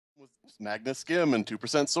was Magna Skim and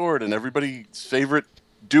 2% Sword and everybody's favorite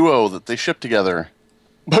duo that they ship together.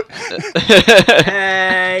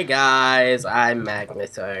 Hey guys, I'm Magna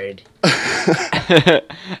Sword.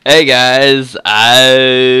 Hey guys,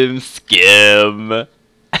 I'm Skim.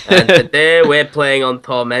 And today we're playing on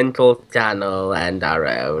Tormental channel and our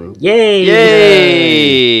own. Yay!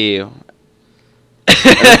 Yay!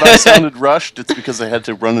 And if I sounded rushed, it's because I had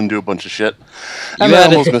to run and do a bunch of shit. And I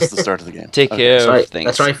almost missed the start of the game. Take care of things.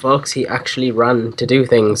 That's right, folks. He actually ran to do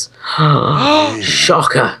things.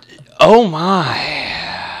 Shocker! Oh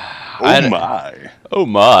my! Oh my! Oh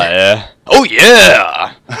my! Oh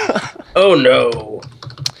yeah! Oh no!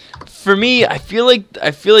 For me, I feel like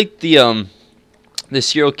the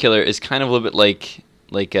serial killer is kind of a little bit like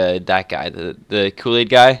that guy, the Kool-Aid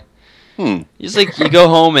guy. Just like you go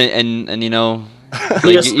home and you know. Like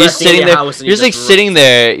you're sitting there. You're just like sitting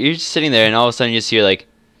there. You're just sitting there, and all of a sudden you just hear like,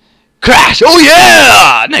 crash! Oh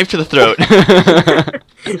yeah! Knife to the throat.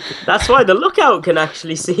 That's why the lookout can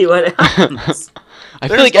actually see when it happens. I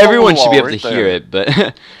feel like everyone should be able to hear it,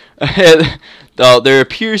 but there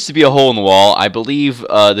appears to be a hole in the wall. I believe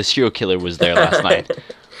the serial killer was there last night.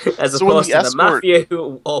 As opposed to the mafia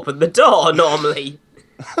who opened the door normally.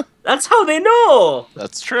 That's how they know.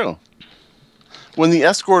 That's true. When the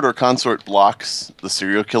escort or consort blocks the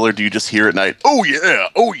serial killer, do you just hear at night, oh yeah,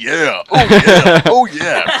 oh yeah, oh yeah, oh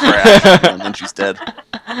yeah, crash, and then she's dead.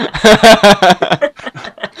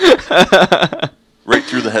 Right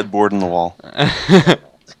through the headboard in the wall.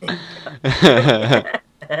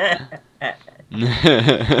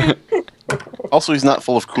 Also, he's not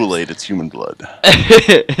full of Kool-Aid, it's human blood.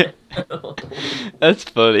 That's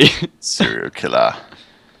funny. Serial killer.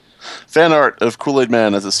 Fan art of Kool-Aid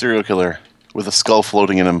Man as a serial killer. With a skull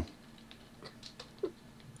floating in him.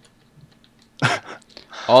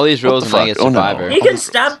 All these roles and I get Survivor. He can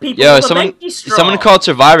stab people Yo, with a baby straw. someone called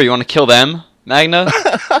Survivor. You want to kill them, Magna?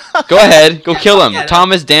 Go ahead. Go kill him.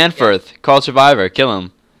 Thomas Danforth called Survivor. Kill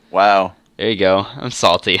him. Wow. There you go. I'm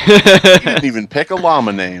salty. You didn't even pick a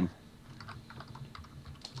llama name.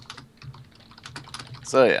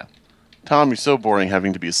 So yeah. Tom, you're so boring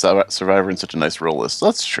having to be a survivor in such a nice role list.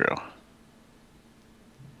 That's true.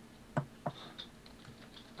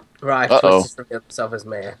 Right, Twist has himself as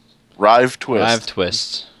mayor. Rive Twist. Rive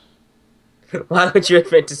Twist. Why would you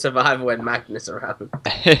admit to Survivor when Magnus around?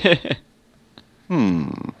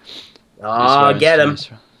 Oh, get him.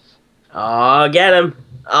 Oh, get him.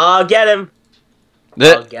 Oh, get him.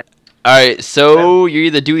 Oh, get him. Alright, so you're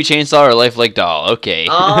either Dewey Chainsaw or Lifelike Doll. Okay.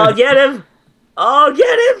 Oh, get him. Oh,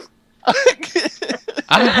 get him.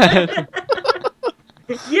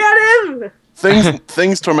 Get him.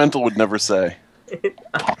 Things Tormental would never say.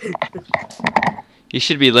 You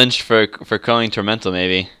should be lynched for calling Tormental,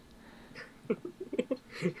 maybe.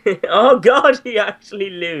 Oh god, he actually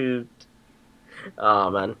lived. Oh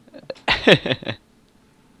man.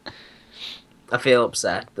 I feel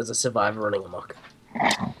upset. There's a survivor running amok.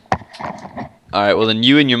 Alright, well then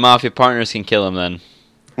you and your mafia partners can kill him then.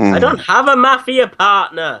 I don't have a mafia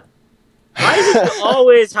partner. Why does it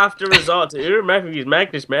always have to resort to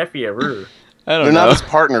Magnus Mafia? I don't They're know. not his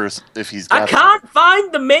partners if he's got I can't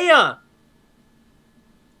find the mayor!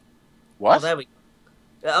 What? Oh, there we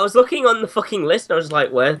go. I was looking on the fucking list and I was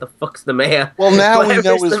like, where the fuck's the mayor? Well, now Where we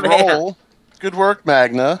know is his the mayor? role. Good work,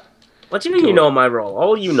 Magna. What do you mean you know my role?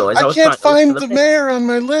 All you know is I was can't trying to find the mayor on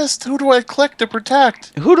my list. Who do I click to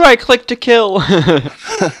protect? Who do I click to kill?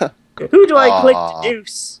 Who do I click to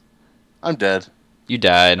deuce? I'm dead. You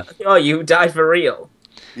died. Oh, you died for real.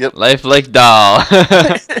 Yep. Lifelike Doll.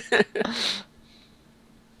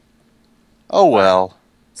 Oh well.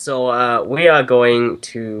 So, we are going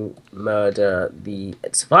to murder the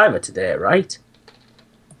survivor today, right?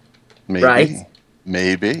 Maybe. Right.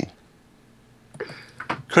 Maybe.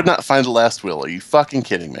 Could not find the last will. Are you fucking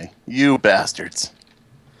kidding me? You bastards.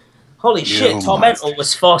 Holy shit, Tormental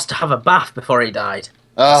was forced to have a bath before he died.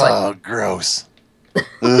 Oh, gross.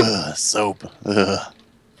 Ugh, soap. Ugh.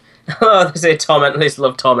 Oh, they say Tormental is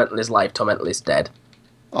love, Tormental is life, Tormental is dead.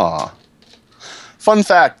 Aw. Fun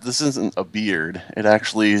fact, this isn't a beard. It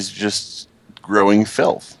actually is just growing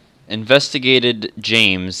filth. Investigated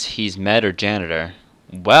James. He's med or janitor.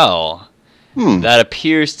 Well, that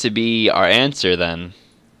appears to be our answer then.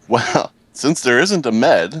 Well, since there isn't a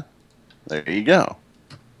med, there you go.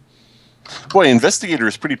 Boy, Investigator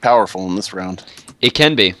is pretty powerful in this round. It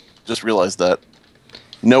can be. Just realized that.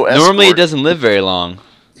 No escort. Normally it doesn't live very long.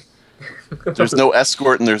 There's no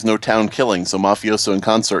escort and there's no town killing, so Mafioso and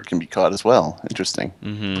Consort can be caught as well. Interesting.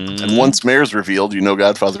 And once Mayor's revealed, you know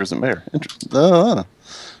Godfather isn't Mayor. Interesting.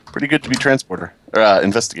 Pretty good to be transporter. Or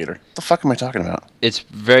investigator. What the fuck am I talking about? It's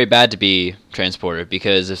very bad to be transporter,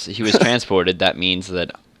 because if he was transported, that means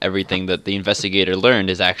that everything that the investigator learned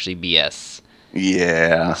is actually BS.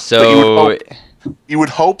 Yeah. So you would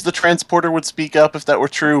hope the transporter would speak up if that were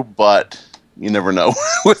true, but you never know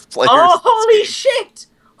with players. Oh, holy shit!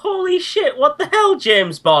 Holy shit, what the hell,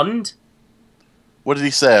 James Bond? What did he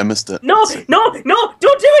say? I missed it. No, don't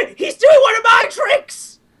do it! He's doing one of my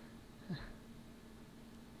tricks!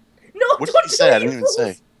 No, What did don't he do say? it, I didn't even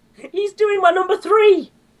say. He's doing my number 3.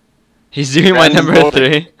 he's doing my Random number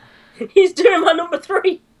voting. 3. He's doing my number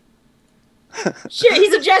 3. Shit,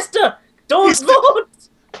 he's a jester! Don't vote!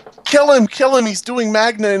 Kill him! He's doing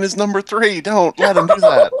Magna in his number 3. Don't let him do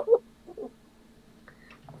that.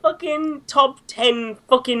 Fucking top 10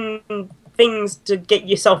 fucking things to get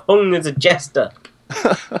yourself hung as a jester.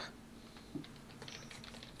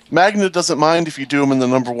 Magna doesn't mind if you do him in the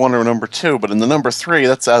number 1 or number 2, but in the number 3,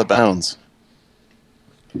 that's out of bounds.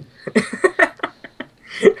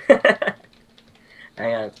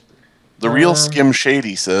 Hang on. The real Skim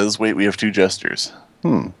Shady says, wait, we have 2 jesters.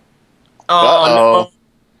 Oh, Uh-oh. no.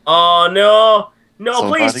 Oh, no. No,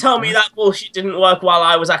 Somebody please tell me that bullshit didn't work while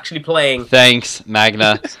I was actually playing. Thanks,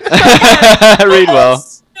 Magna. Read well.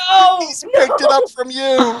 No! He's picked it up from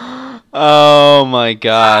you! Oh my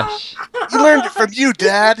gosh. He learned it from you,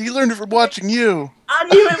 Dad! He learned it from watching you! I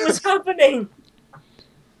knew it was happening!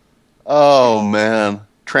 Oh, man.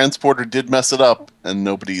 Transporter did mess it up, and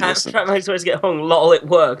nobody listened. Trying my to get hung. Lol, it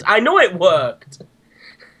worked. I know it worked!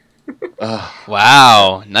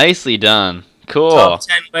 Wow, nicely done. Cool. Top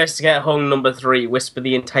 10 ways to get hung, number 3. Whisper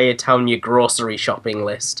the entire town your grocery shopping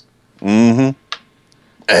list. Mm-hmm.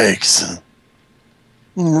 Eggs.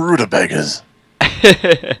 Rutabagas.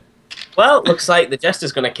 Well, looks like the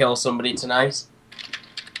jester's gonna kill somebody tonight.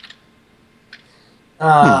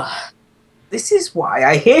 This is why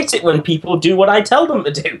I hate it when people do what I tell them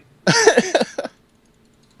to do.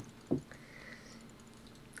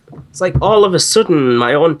 It's like all of a sudden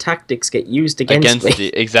my own tactics get used against me.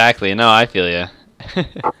 Exactly. No, I feel you.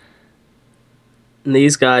 And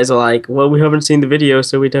these guys are like, well, we haven't seen the video,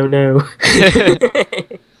 so we don't know.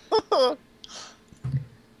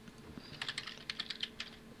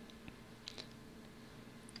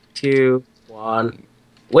 2, 1.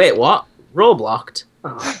 Wait, what? Roblocked?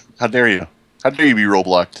 Oh. How dare you? How dare you be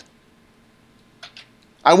roll-blocked?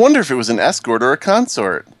 I wonder if it was an escort or a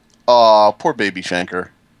consort. Aw, poor baby Shanker.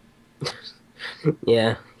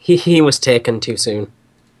 Yeah, he was taken too soon.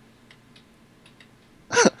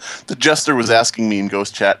 The jester was asking me in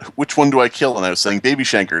Ghost Chat, which one do I kill? And I was saying, baby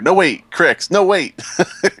Shanker. No, wait. Crix. No, wait.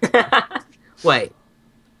 Wait.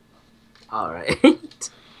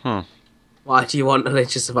 Alright. Why do you want to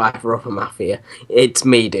let your survivor of a mafia? It's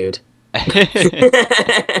me, dude.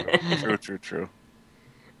 True.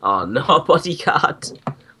 Oh, no, bodyguard.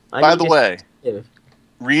 By the way,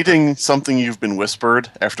 reading something you've been whispered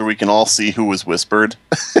after we can all see who was whispered.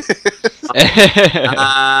 Well,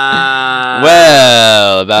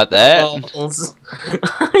 about that.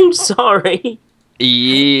 I'm sorry.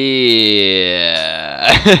 Yeah.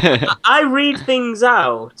 I read things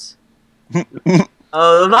out.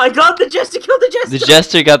 Oh my god, the jester killed the jester! The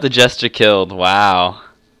jester got the jester killed. Wow.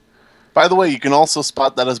 By the way, you can also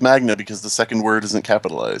spot that as Magna because the second word isn't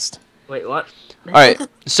capitalized. Wait, what? Alright,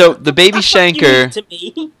 so the baby Shanker...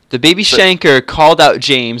 The baby Shanker called out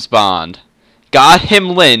James Bond, got him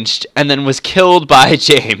lynched, and then was killed by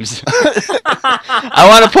James. I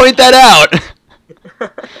want to point that out. I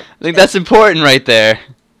think that's important right there.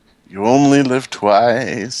 You only live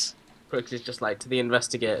twice. Crooks is just like, to the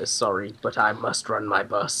investigators, sorry, but I must run my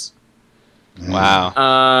bus. Wow.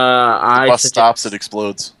 The bus stops, it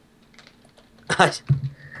explodes.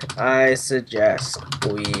 I suggest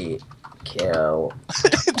we kill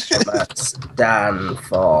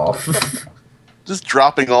Stanforth. Just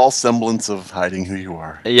dropping all semblance of hiding who you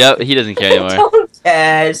are. Yep, he doesn't care anymore. Don't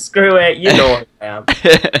care, screw it, you know who I am.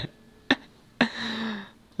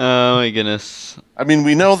 Oh my goodness. I mean,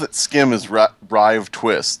 we know that Skim is Rive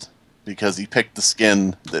Twist because he picked the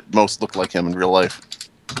skin that most looked like him in real life.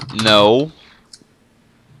 No.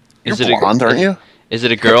 You're blonde, aren't you? Is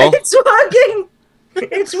it a girl? It's working!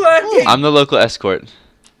 It's working! I'm the local escort.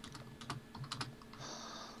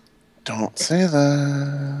 Don't say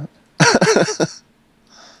that.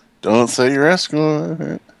 Don't say you're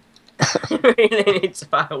escort. Really needs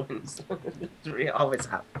violence. We always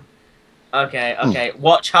have. Okay.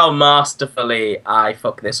 Watch how masterfully I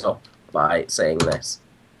fuck this up by saying this.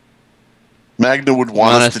 Magna would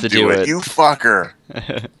want us to do it. You fucker.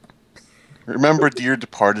 Remember dear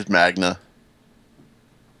departed Magna?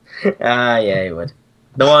 Yeah, he would.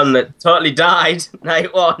 The one that totally died,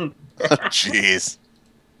 night one. Jeez.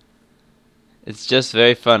 It's just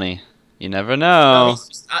very funny. You never No, know.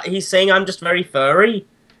 he's saying I'm just very furry.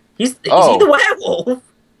 Is he Oh. the werewolf?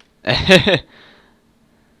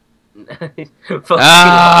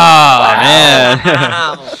 Ah, man.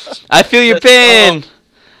 Wow. I feel your pain.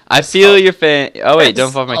 I feel your pain. Oh wait,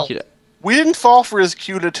 don't fall for my cute. We didn't fall for his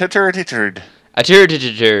cute turd. I turd. You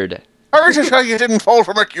didn't fall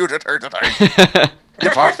for my cute turd. You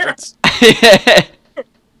bastards.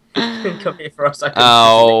 Come here for a second.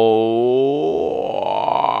 Oh.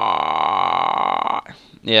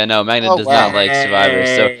 Yeah, no, Magna does not like survivors.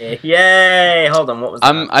 So yay! Hold on, what was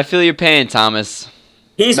that? I feel your pain, Thomas.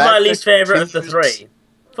 He's my Magna least favorite of the continues- three.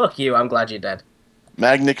 Fuck you! I'm glad you're dead.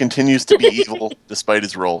 Magna continues to be evil despite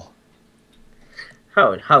his role.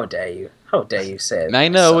 How dare you? How dare you say it?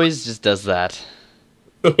 Magna always just does that.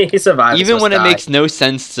 He survives. Even when it makes no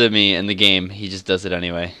sense to me in the game, he just does it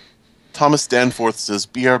anyway. Thomas Danforth says,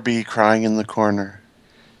 "BRB crying in the corner."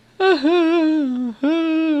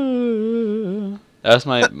 That's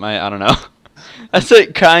my I don't know. That's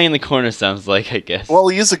what crying in the corner sounds like, I guess. Well,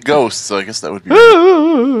 he is a ghost, so I guess that would be.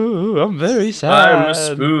 I'm very sad. I'm a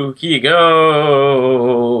spooky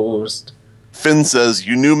ghost. Finn says,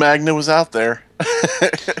 "You knew Magna was out there."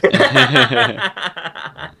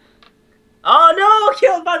 Oh no!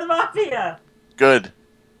 Killed by the mafia. Good.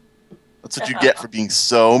 That's what you get for being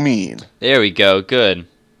so mean. There we go. Good.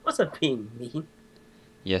 What's a being mean?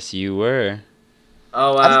 Yes, you were.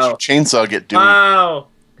 Oh How did wow! your chainsaw get doomed? Wow!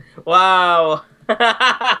 Wow!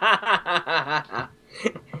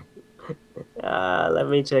 Let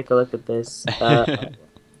me take a look at this.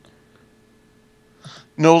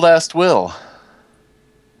 No last will.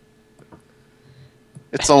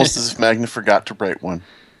 It's almost as if Magna forgot to write one.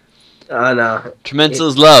 Oh no. Tormental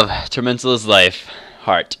is love. Tormental is life.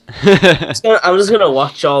 Heart. I'm just gonna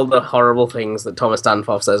watch all the horrible things that Thomas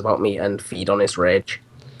Danforth says about me and feed on his rage.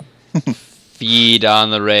 Feed on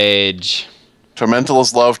the rage. Tormental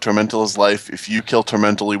is love, Tormental is life. If you kill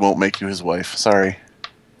Tormental, he won't make you his wife. Sorry.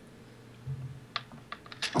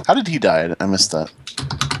 How did he die? I missed that.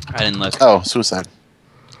 I didn't look. Oh, suicide.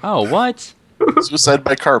 Oh, what? Suicide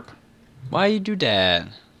by carp. Why you do that?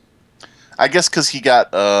 I guess because he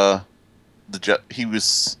got he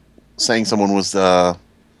was saying someone was the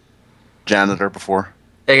janitor before.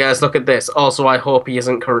 Hey guys, look at this. Also, I hope he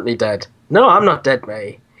isn't currently dead. No, I'm not dead,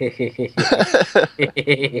 mate.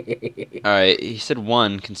 Alright, he said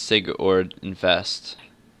one, config or invest.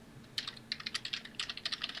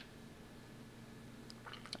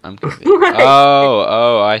 I'm confused.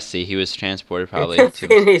 Oh, I see. He was transported probably to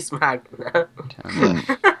Finish Magna. town.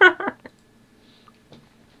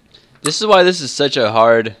 This is why this is such a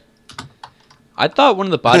hard... I thought one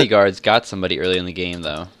of the bodyguards got somebody early in the game,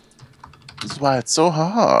 though. This is why it's so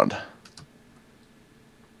hard.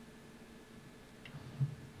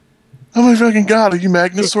 Oh my fucking god, are you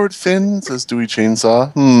Magna Sword Finn? Says Dewey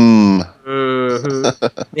Chainsaw. Mm-hmm.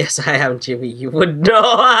 Yes, I am, Jimmy. You would know.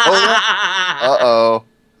 Uh-oh.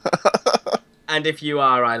 And if you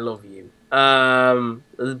are, I love you.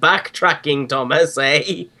 Backtracking, Thomas,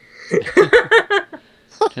 eh?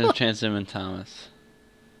 Chance him and Thomas.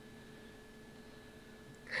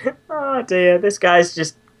 Oh dear, this guy's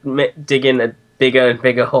just digging a bigger and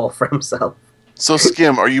bigger hole for himself. So,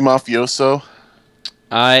 Skim, are you mafioso?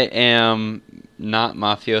 I am not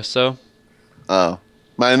mafioso. Oh.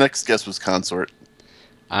 My next guess was consort.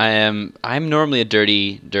 I'm normally a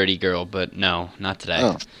dirty girl, but no, not today.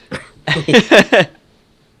 Oh.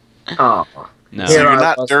 Oh. No. So Here you're I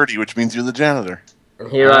not was. dirty, which means you're the janitor. And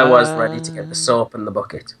here I was ready to get the soap and the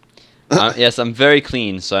bucket. Yes, I'm very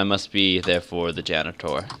clean, so I must be therefore the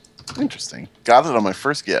janitor. Interesting. Got it on my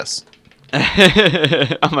first guess.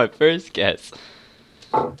 On my first guess.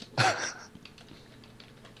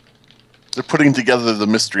 They're putting together the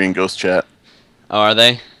mystery in Ghost Chat. Oh, are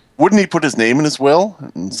they? Wouldn't he put his name in his will?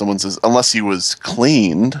 And someone says, unless he was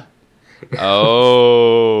cleaned.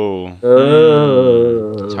 Oh.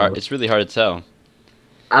 Oh. It's hard. It's really hard to tell.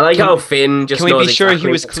 I like how Finn just can we knows be sure he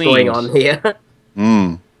exactly was what's going cleaned? on here.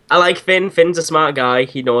 Hmm. I like Finn. Finn's a smart guy.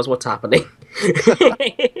 He knows what's happening.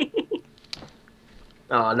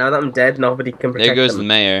 Oh, now that I'm dead, nobody can protect There goes him. the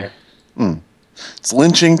mayor. It's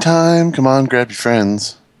lynching time. Come on, grab your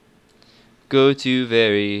friends. Go to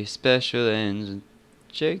very special ends and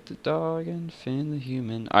Jake the dog and Finn the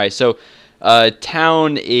human. Alright, so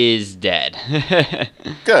town is dead.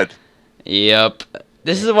 Good. Yep.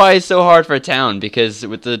 This is why it's so hard for town, because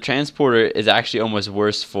with the transporter is actually almost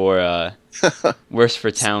worse for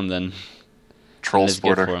town than Troll it's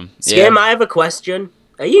good for sporter. him. Skim, I have a question.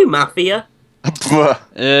 Are you Mafia?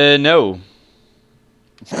 No.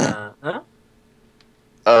 Huh?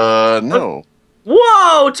 No.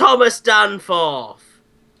 Whoa, Thomas Danforth!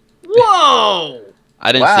 Whoa!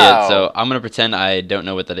 I didn't see it, Wow. so I'm gonna pretend I don't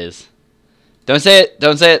know what that is. Don't say it.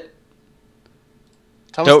 Don't say it.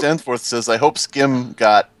 Thomas Dope. Danforth says, I hope Skim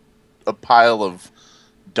got a pile of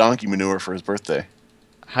donkey manure for his birthday.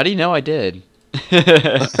 How do you know I did?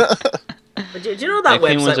 But do you know that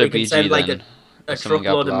Clean ones website where are you can BG send like then. a If someone got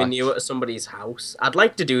truckload of blocked. manure to somebody's house? I'd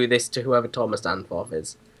like to do this to whoever Thomas Danforth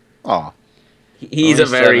is. Aw. He's a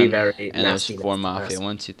Only very, 7, very and there's nasty, 4 nasty mafia. person.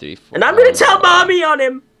 1, 2, 3, 4. And I'm gonna tell mommy on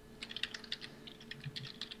him!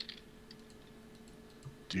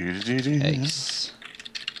 Yikes.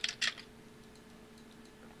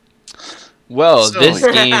 Well, So- this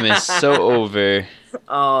game is so over.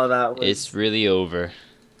 Oh, that was... It's really over.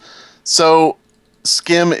 So,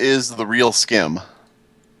 Skim is the real Skim,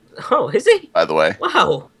 Oh, is he? by the way.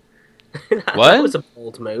 Wow. That What? was a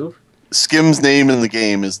bold move. Skim's name in the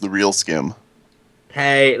game is the real Skim.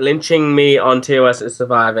 Hey, lynching me on TOS as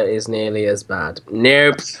Survivor is nearly as bad.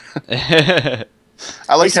 Nope.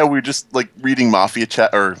 I like how we're just like reading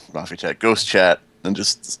Ghost Chat, and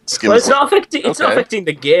just Skim. Well, is it's not affecting. It's not okay. affecting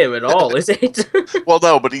the game at all, is it? Well,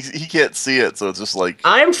 no, but he can't see it, so it's just like.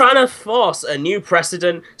 I am trying to force a new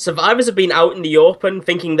precedent. Survivors have been out in the open,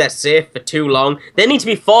 thinking they're safe for too long. They need to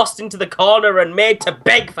be forced into the corner and made to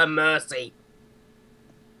beg for mercy.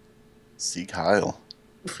 See Kyle.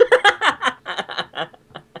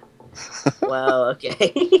 Well,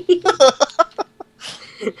 okay.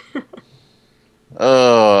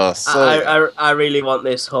 I really want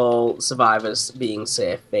this whole survivors being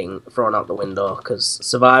safe thing thrown out the window, because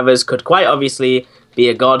survivors could quite obviously be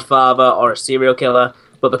a godfather or a serial killer,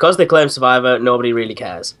 but because they claim survivor, nobody really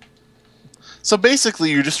cares. So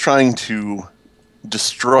basically, you're just trying to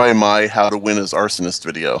destroy my how to win as arsonist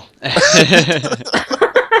video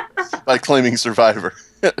by claiming survivor.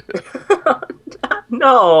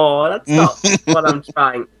 No, that's not what I'm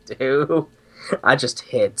trying to do. I just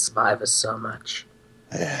hate survivors so much.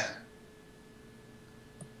 Yeah.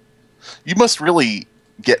 You must really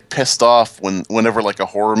get pissed off whenever like a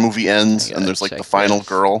horror movie ends and there's like the final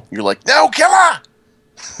girl. You're like, no, kill her!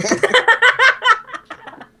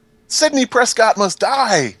 Sidney Prescott must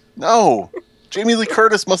die. No. Jamie Lee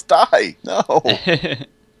Curtis must die. No.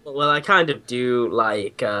 Well, I kind of do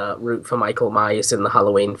like root for Michael Myers in the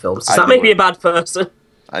Halloween films. Does I that make knew me it. a bad person?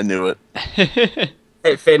 I knew it.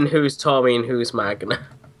 Hey, Finn, who's Tommy and who's Magna?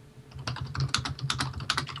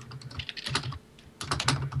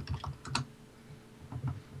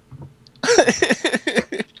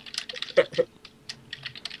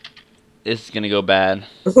 This is gonna go bad.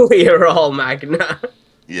 We are all Magna.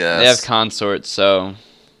 Yes. They have consorts, so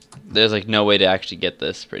there's like no way to actually get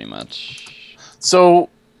this, pretty much. So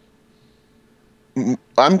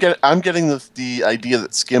I'm getting the idea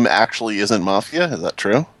that Skim actually isn't Mafia. Is that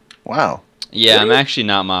true? Wow. Yeah, I'm actually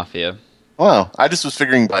not Mafia. Wow. I just was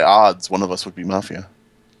figuring by odds one of us would be Mafia.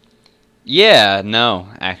 Yeah, no,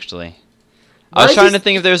 actually. I Why was trying does- to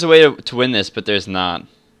think if there's a way to win this, but there's not.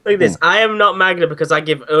 Look at this. I am not Magna because I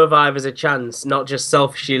give survivors a chance, not just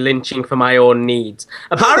selfishly lynching for my own needs.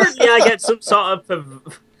 Apparently, I get some sort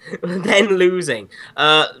of then losing.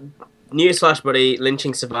 Newsflash, buddy,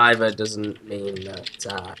 lynching survivor doesn't mean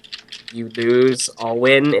that you lose or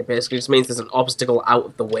win. It basically just means there's an obstacle out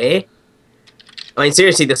of the way. I mean,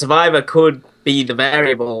 seriously, the survivor could be the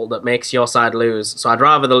variable that makes your side lose. So I'd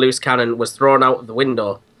rather the loose cannon was thrown out of the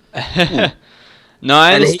window. No,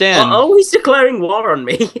 I And understand. he's declaring war on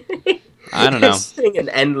me. I don't know. He's singing an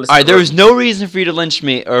endless. Alright, there was no reason for you to lynch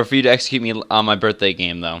me or for you to execute me on my birthday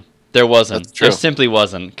game, though. There wasn't. That's true. There simply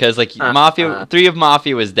wasn't. Because, like, Uh-uh. 3 of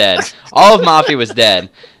Mafia was dead. All of Mafia was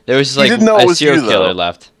dead. There was just, You like, didn't know it a was serial you, killer though.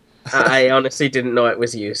 left. I honestly didn't know it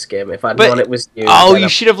was you, Skim. If I'd But- known it was you. Oh, then you I-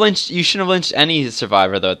 should have lynched. You shouldn't have lynched any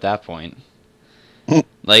survivor though at that point.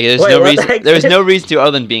 Like, there's Wait, no what the reason. heck? There's no reason to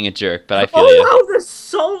other than being a jerk. But I feel Oh you. wow, the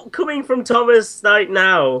salt coming from Thomas right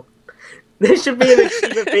now. There should be an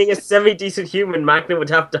achievement being a semi-decent human. Magna would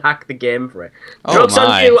have to hack the game for it. Oh Drugs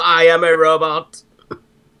my. on you, I am a robot.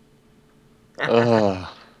 Ugh.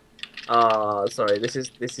 Oh, sorry. This is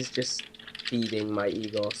just feeding my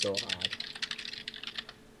ego so hard.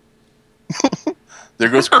 There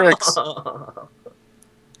goes Crix.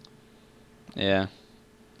 Yeah.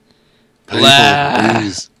 People, Blah.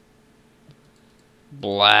 please.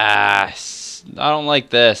 Blast. I don't like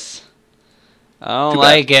this. I don't Too bad.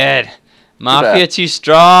 like it. Mafia too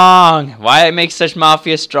strong. Why make such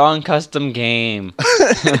Mafia strong custom game?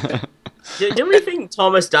 Do we think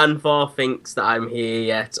Thomas Danforth thinks that I'm here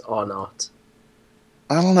yet or not?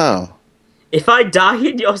 I don't know. If I die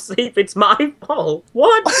in your sleep, it's my fault.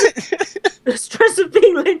 What? The stress of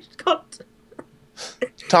being lynched. God.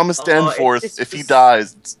 Thomas Danforth, it's if he just-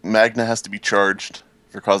 dies, Magna has to be charged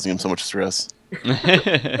for causing him so much stress.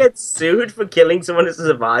 Gets sued for killing someone as a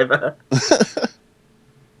survivor.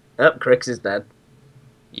 Oh, Crix is dead.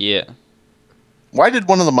 Yeah. Why did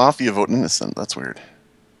one of the Mafia vote innocent? That's weird.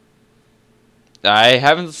 I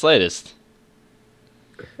haven't the slightest.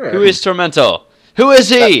 Who is Tormental? Who is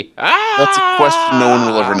he? That's a question no one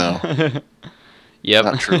will ever know. Yep.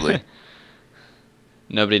 Not truly.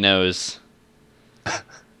 Nobody knows.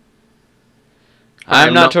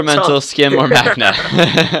 I'm not Tormental, Skim, or Magna.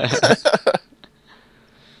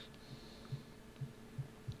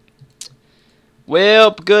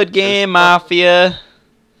 Well, good game, Mafia.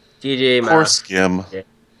 GG, man. Poor Skim.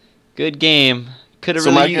 Good game. Could have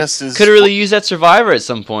So my really, guess is- really used that survivor at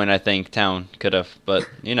some point. I think Town could have, but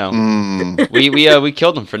you know, we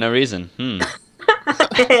killed him for no reason.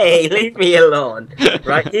 Hey, leave me alone.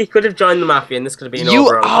 Right? He could have joined the Mafia, and this could have been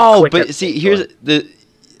over. But see, here's the.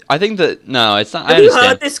 I think that no, it's not. I Have you understand.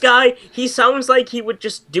 heard this guy? He sounds like he would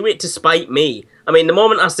just do it to spite me. I mean, the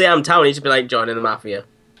moment I say I'm Town, he'd just be like joining the Mafia.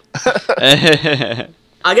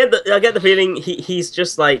 I get the feeling he's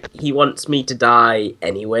just like he wants me to die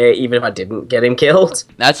anyway, even if I didn't get him killed.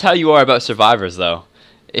 That's how you are about survivors, though.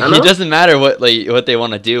 It doesn't matter what they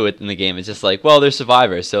want to do in the game. It's just like, well, they're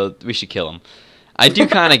survivors, so we should kill them. I do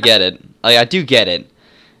kind of get it. Like, I do get it.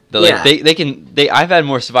 Like, Yeah. I've had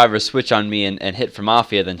more survivors switch on me and hit for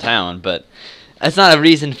Mafia than Town, but that's not a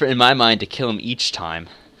reason in my mind to kill them each time.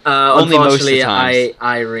 Only most of the Unfortunately, times.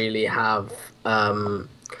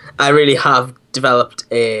 I really have developed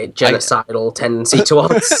a genocidal tendency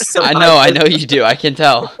towards. I know you do. I can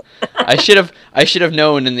tell. I should have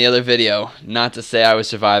known in the other video not to say I was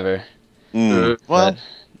survivor. Well, But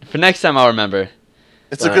for next time, I'll remember.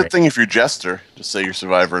 it's a good thing if you're Jester. Just say you're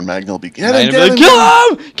survivor, and Magna will be get him, Kill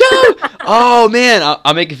him! Kill him! Oh man,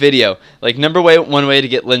 I'll make a video. Like one way to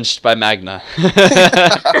get lynched by Magna.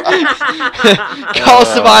 Call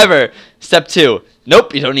survivor. Step 2.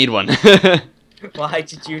 Nope, you don't need one. Why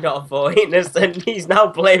did you not vote innocent? He's now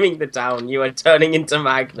blaming the Town. You are turning into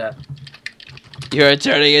Magna. You're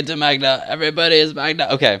turning into Magna. Everybody is Magna.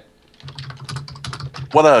 Okay.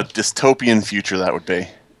 What a dystopian future that would be.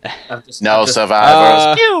 I've just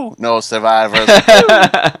Survivors. No survivors.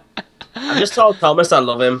 I just told Thomas I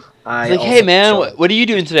love him. It's like, hey man, what are you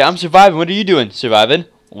doing today? I'm surviving. What are you doing? Surviving?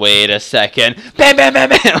 Wait a second. Bam, bam, bam,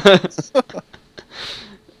 bam.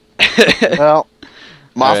 Well,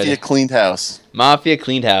 Mafia Alrighty. cleaned house. Mafia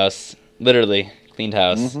cleaned house. Literally cleaned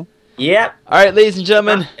house. Yep. All right, ladies and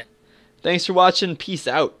gentlemen. Thanks for watching. Peace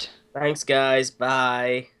out. Thanks, guys.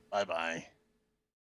 Bye. Bye bye.